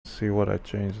see what I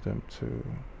changed them to.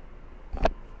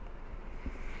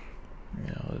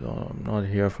 Yeah, I'm not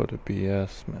here for the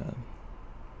BS, man.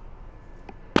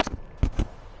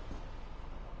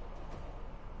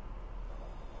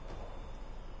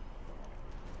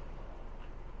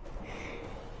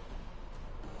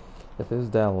 If it's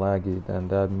that laggy, then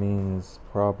that means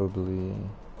probably...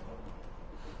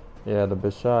 Yeah, the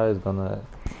Bishai is gonna...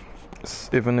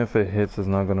 Even if it hits, it's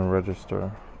not gonna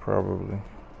register, probably.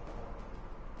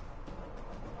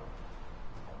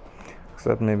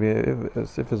 Except maybe if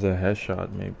it's a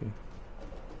headshot, maybe.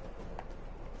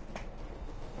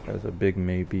 There's a big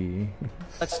maybe.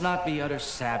 Let's not be utter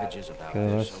savages about Okay,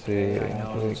 this, let's okay? see. I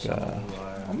know What we some got? of you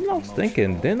are I'm not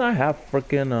thinking. Didn't I have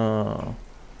freaking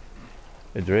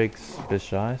Drake's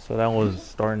Bishai? So that was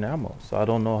starting ammo. So I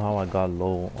don't know how I got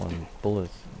low on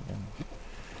bullets again.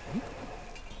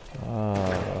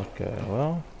 Okay.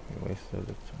 Well, we wasted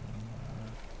the time.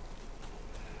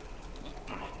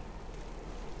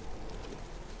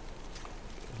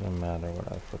 Doesn't matter what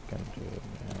I freaking do,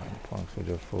 man. Punks with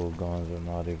your full guns are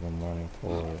not even running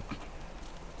forward.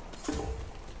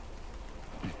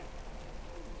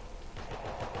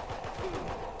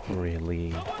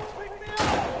 Really?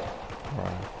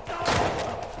 Right.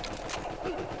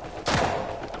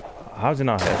 How's he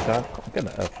not headshot? Get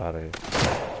the F out of here.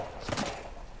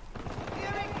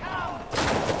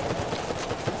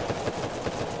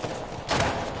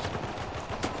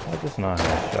 How's this not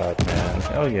headshot, man?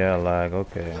 Oh yeah, lag,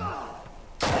 okay.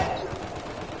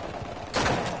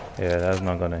 Yeah, that's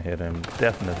not gonna hit him.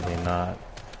 Definitely not.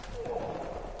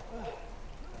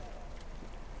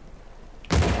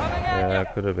 Yeah, I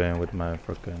could have been with my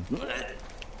freaking...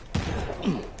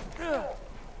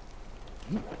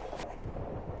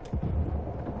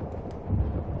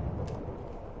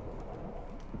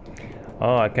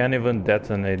 Oh, I can't even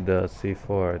detonate the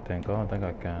C4, I think. I don't think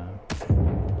I can.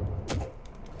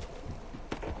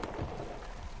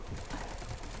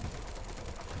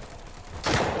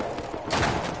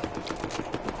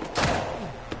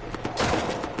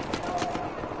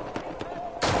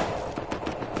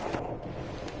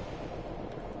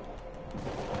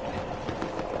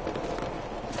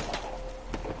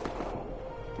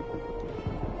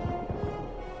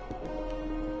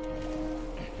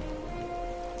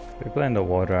 People in the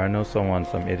water, I know some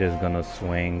idiot's gonna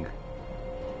swing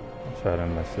and try to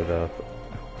mess it up.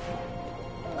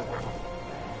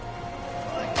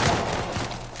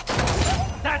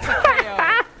 That's a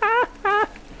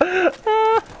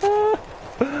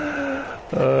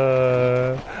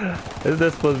KO! Is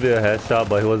this supposed to be a headshot,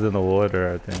 but he was in the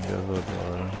water, I think. That's what it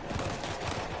was.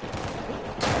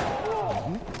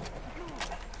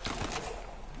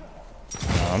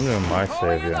 I'm doing my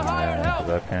savior, man, because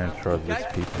I can't trust these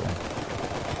people.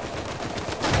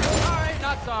 Sorry,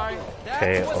 not sorry.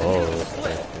 KO.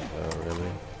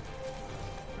 Really?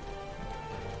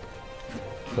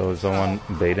 So is someone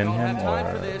baiting him, or?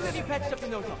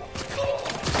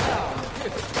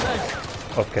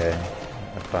 Okay,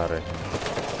 I thought of him.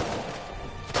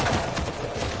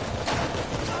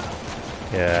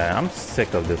 Yeah, I'm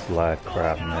sick of this lag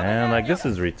crap, man. Like, this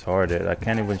is retarded. I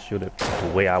can't even shoot it the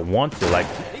way I want to. Like,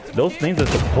 those things are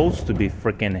supposed to be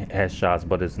freaking headshots,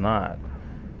 but it's not.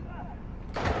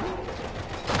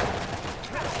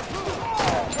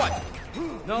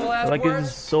 Like,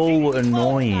 it's so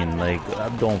annoying. Like, I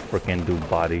don't freaking do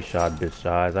body shot bitch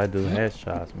shots. I do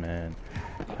headshots, man.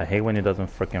 I hate when it doesn't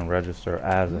freaking register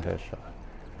as a headshot.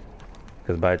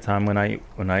 Because by the time when I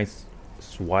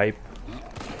swipe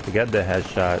to get the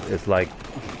headshot, it's like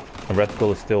the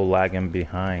reticle is still lagging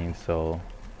behind, so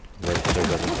register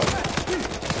doesn't touch.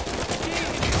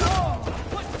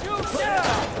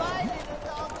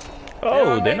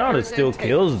 Oh, they know it still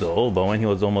kills though, but when he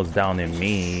was almost down in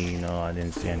me, you know, I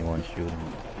didn't see anyone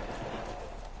shooting.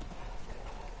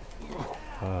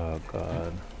 Oh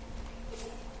god.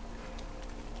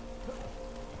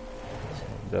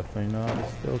 Definitely not, it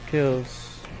still kills.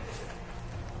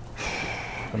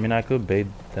 I mean, I could bait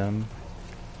them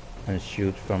and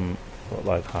shoot from,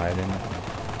 like, hiding.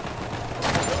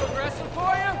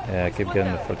 Yeah, I keep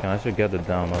getting the freaking... I should get the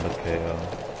down, not the KO.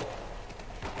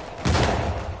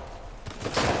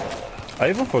 I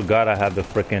even forgot I had the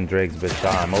freaking Drake's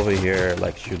Bishai. I'm over here,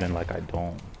 like, shooting like I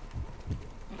don't.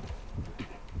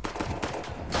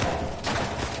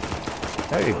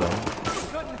 There you go.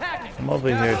 I'm over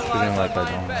here shooting like I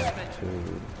don't have to.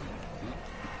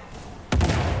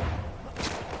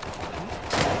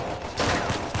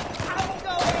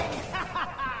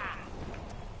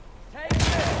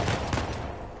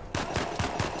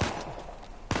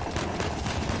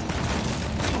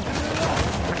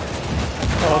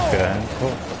 Okay,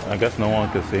 cool. I guess no one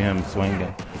could see him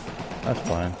swinging. That's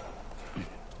fine.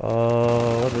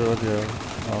 What the?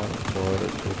 Oh, boy,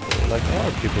 that's so cool. Like, why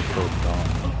are people so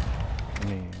dumb? I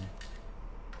mean,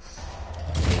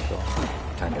 there you go.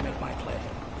 Time to make my play.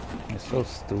 It's so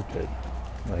stupid.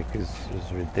 Like,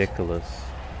 it's ridiculous.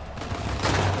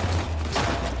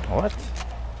 What?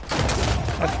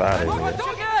 That's out of here.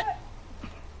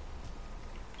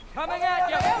 Coming at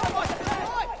you!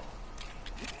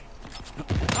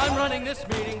 I'm running this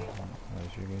meeting.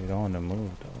 You don't want to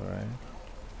move, though, right?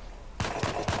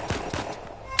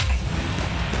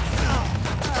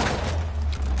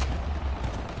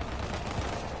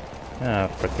 Yeah,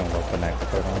 freaking weapon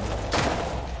expert on.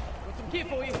 Got some key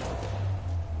for you.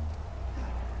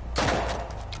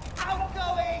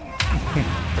 Outgoing!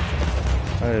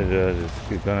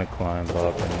 He's gonna climb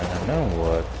up and then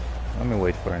what? Let me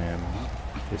wait for him.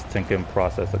 His thinking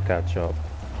process to catch up.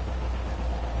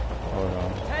 Hold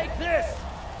on. Take this!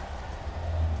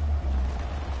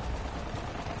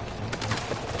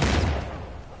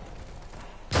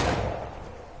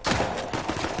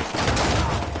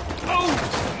 Oh!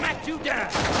 Smacked you down!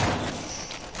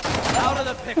 Out of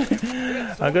the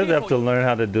picture! I guess I have to learn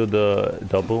how to do the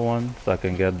double one so I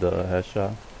can get the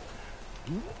headshot.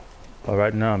 But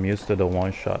right now I'm used to the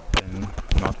one shot thing.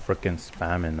 I'm not freaking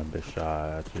spamming the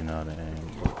Bishai, you know what I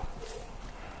mean?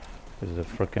 There's a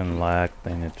freaking lag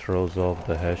thing, it throws off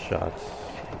the headshots.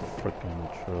 It freaking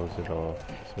throws it off.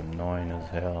 It's annoying as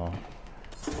hell.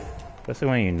 Especially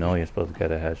when you know you're supposed to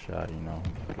get a headshot, you know?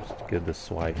 Just get the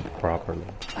swipe properly.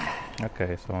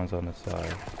 Okay, someone's on the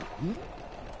side.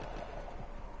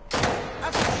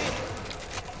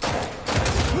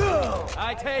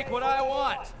 I take what I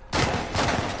want.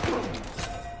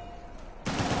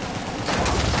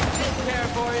 Take care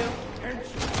for you.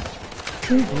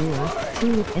 Two viewers,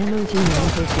 two emoji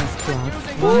members just dropped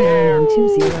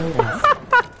 1920S.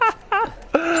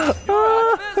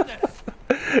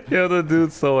 Yo, the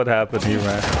dude saw what happened, he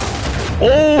ran.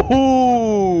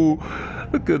 Oh!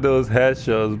 Look at those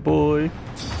headshots, boy.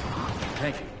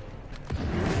 Thank you.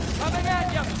 Coming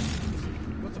at you.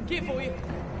 Got some key for you.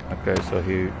 Okay, so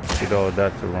he did all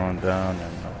that to run down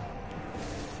and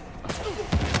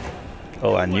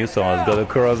oh, I knew someone was gonna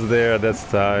cross there this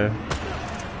time.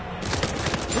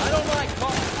 I don't like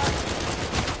calling.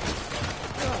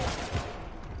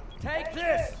 Take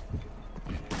this.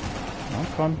 Don't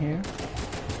come here.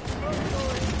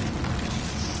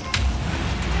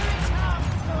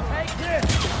 Take this.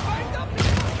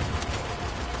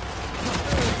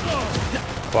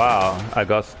 Wow, I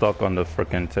got stuck on the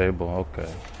freaking table.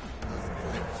 Okay.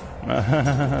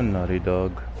 Naughty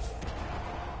dog.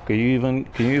 Can you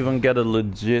even get a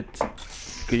legit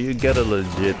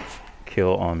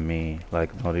kill on me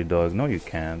like Naughty Dog? No, you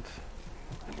can't.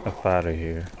 F out of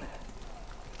here.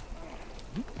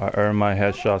 I earn my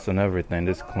headshots and everything.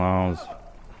 This clown's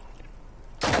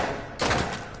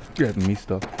getting me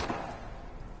stuck.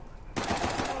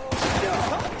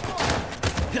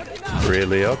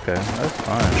 Really? Okay, that's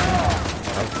fine.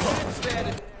 That's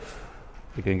fine.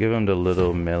 You can give him the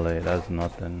little melee. That's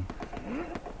nothing.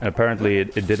 And apparently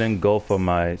it didn't go for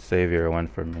my savior, it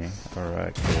went for me.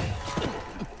 Alright, cool.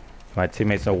 My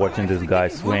teammates are watching this guy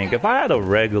swing. If I had a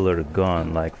regular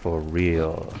gun, like for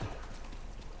real.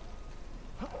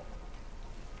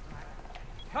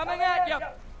 Coming at you.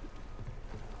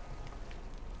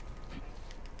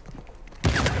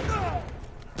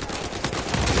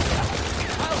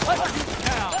 I'll hunt you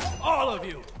down, all of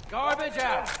you. Garbage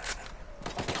out.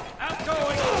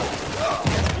 Outgoing.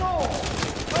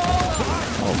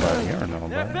 Nobody here, They're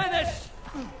nobody. finished.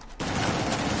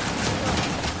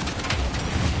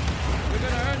 We're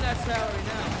gonna earn that salary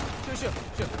now. Sure.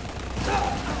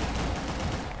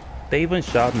 They even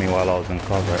shot me while I was in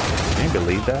cover. Can you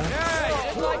believe that? Yeah, you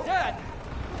didn't like that.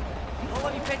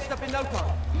 Nobody fixed up in no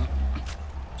time.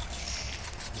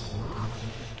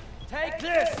 Take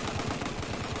this.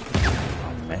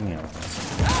 How many of them?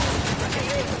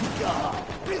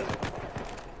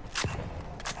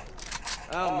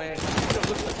 Oh man.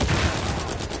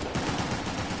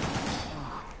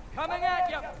 Coming at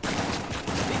you.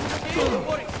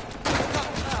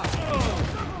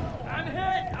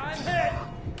 I'm hit.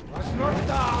 Rush not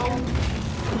down.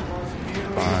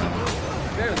 Fine.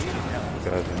 Barely even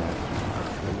Guys,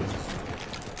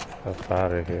 F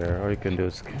out of here. All you can do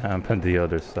is camp on the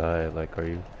other side. Like, are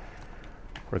you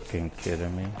freaking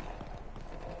kidding me?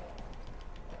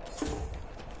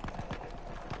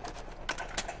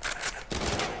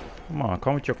 Come on,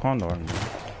 come with your condor.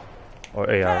 Or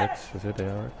ARX. Is it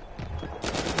ARX?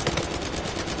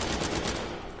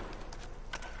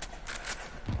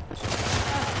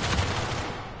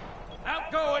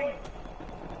 Outgoing.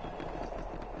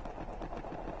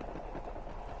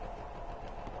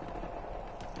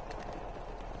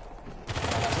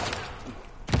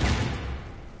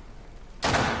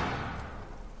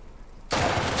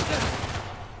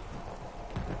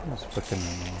 Just fucking.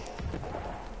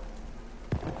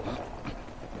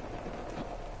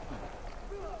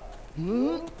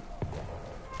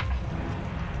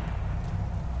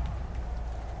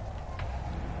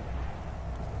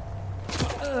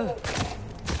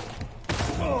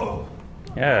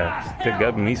 Yeah, to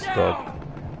get me stuck.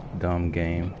 Dumb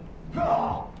game.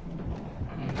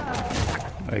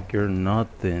 Like you're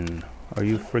nothing. Are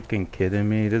you freaking kidding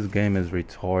me? This game is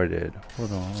retarded.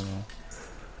 Hold on, hold on.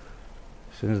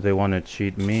 Since they want to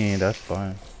cheat me, that's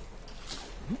fine.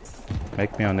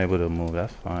 Make me unable to move,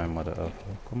 that's fine, motherfucker.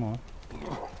 Come on.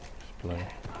 Just play.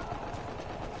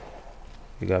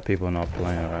 You got people not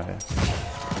playing, right?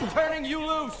 Turning you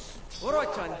loose. All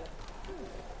right, son.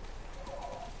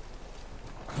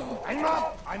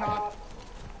 I'm up.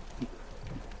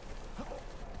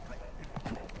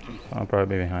 I'll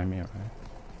probably be behind me, right?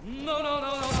 No.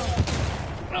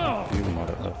 You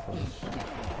motherfuckers.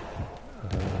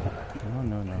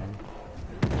 No.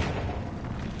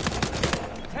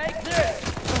 Take this.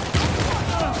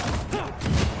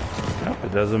 Nope,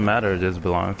 it doesn't matter, just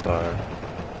blind fire.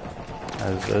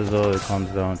 That's all it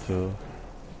comes down to.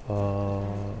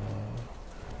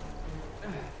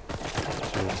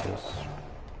 Jesus.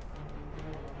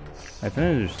 I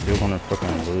think you're still gonna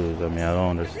freaking lose. I mean, I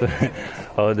don't understand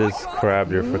all this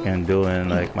crap you're freaking doing.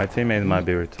 Like, my teammates might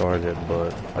be retarded,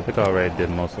 but I think I already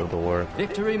did most of the work.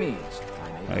 Victory means.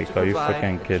 Like, are you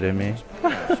freaking kidding me?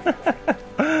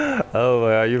 Oh,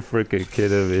 are you freaking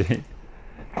kidding me?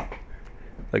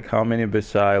 Like, how many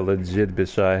legit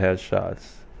Bishai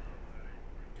headshots?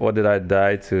 What did I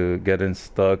die to getting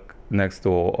stuck next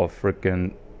to a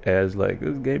freaking edge? Like,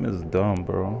 this game is dumb,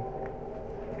 bro.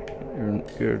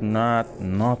 You're not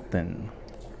nothing.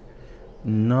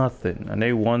 And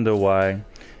they wonder why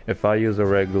if I use a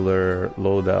regular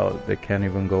loadout they can't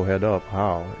even go head up.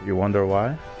 How? You wonder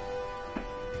why?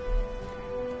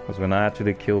 Because when I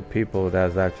actually kill people,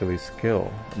 that's actually skill.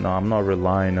 No, I'm not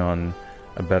relying on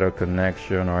a better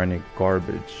connection or any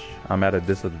garbage. I'm at a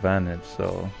disadvantage.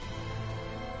 So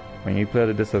when you play at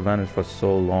a disadvantage for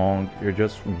so long, you're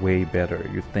just way better.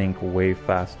 You think way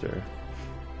faster.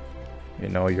 You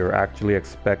know, you're actually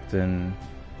expecting...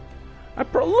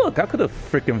 Look, I could have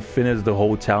freaking finished the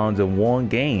whole challenge in one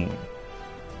game.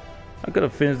 I could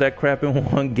have finished that crap in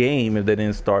one game if they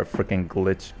didn't start freaking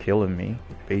glitch killing me,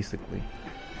 basically.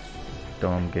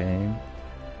 Dumb game.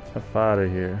 F out of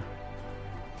here.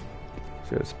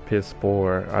 Just piss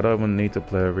poor. I don't even need to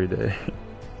play every day.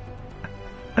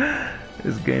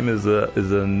 This game is a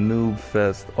noob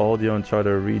fest. All the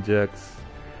Uncharted rejects.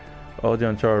 All the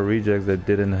Uncharted rejects that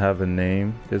didn't have a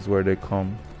name, this is where they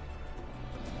come.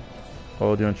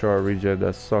 All the Uncharted rejects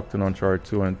that sucked in Uncharted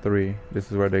 2 and 3,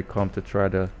 this is where they come to try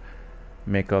to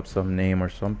make up some name or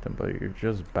something, but you're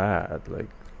just bad, like.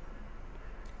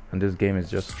 And this game is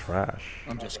just trash.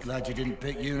 I'm just glad you didn't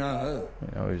pick you know who.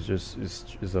 You know, it's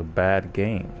a bad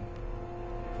game.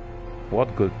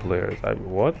 What good players?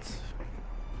 What?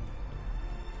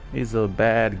 It's a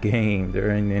bad game. There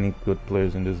ain't any good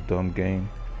players in this dumb game.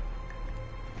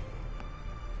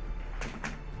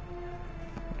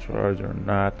 Charge are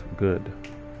not good.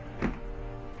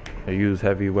 They use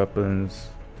heavy weapons,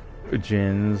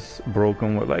 gins,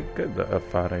 broken with, like, get the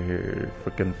F out of here.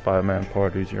 Freaking 5-man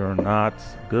parties, you're not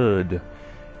good.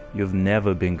 You've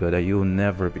never been good, and you'll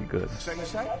never be good.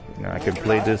 You know, I can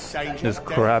play this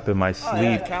crap in my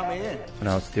sleep, and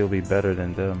I'll still be better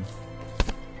than them.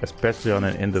 Especially on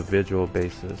an individual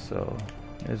basis, so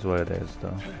it's what it is,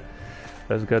 though.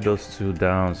 Let's get those two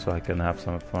down so I can have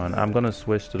some fun. I'm gonna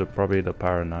switch to probably the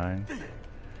Power 9.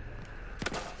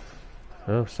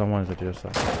 Oh, someone's at your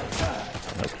side.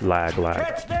 That's lag.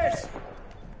 Catch this.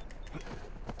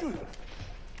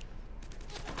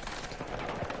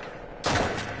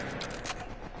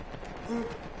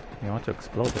 You want to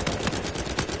explode it?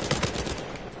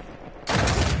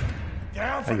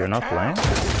 Hey, you're not playing?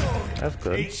 That's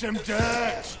good. Eat some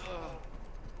dirt.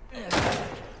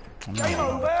 Game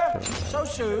over. So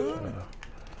soon.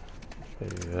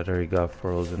 Whether he got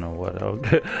frozen or what?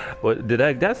 Okay. What did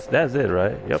I? That's it,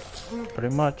 right? Yep,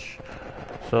 pretty much.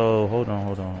 So hold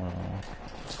on.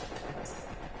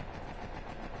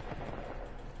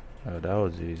 Oh, that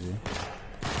was easy.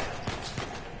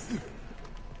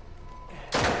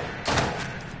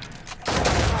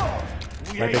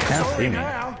 Like they can't see me.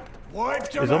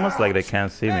 It's almost like they can't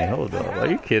see me. Hold on. Are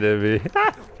you kidding me?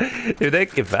 I've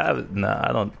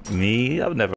never.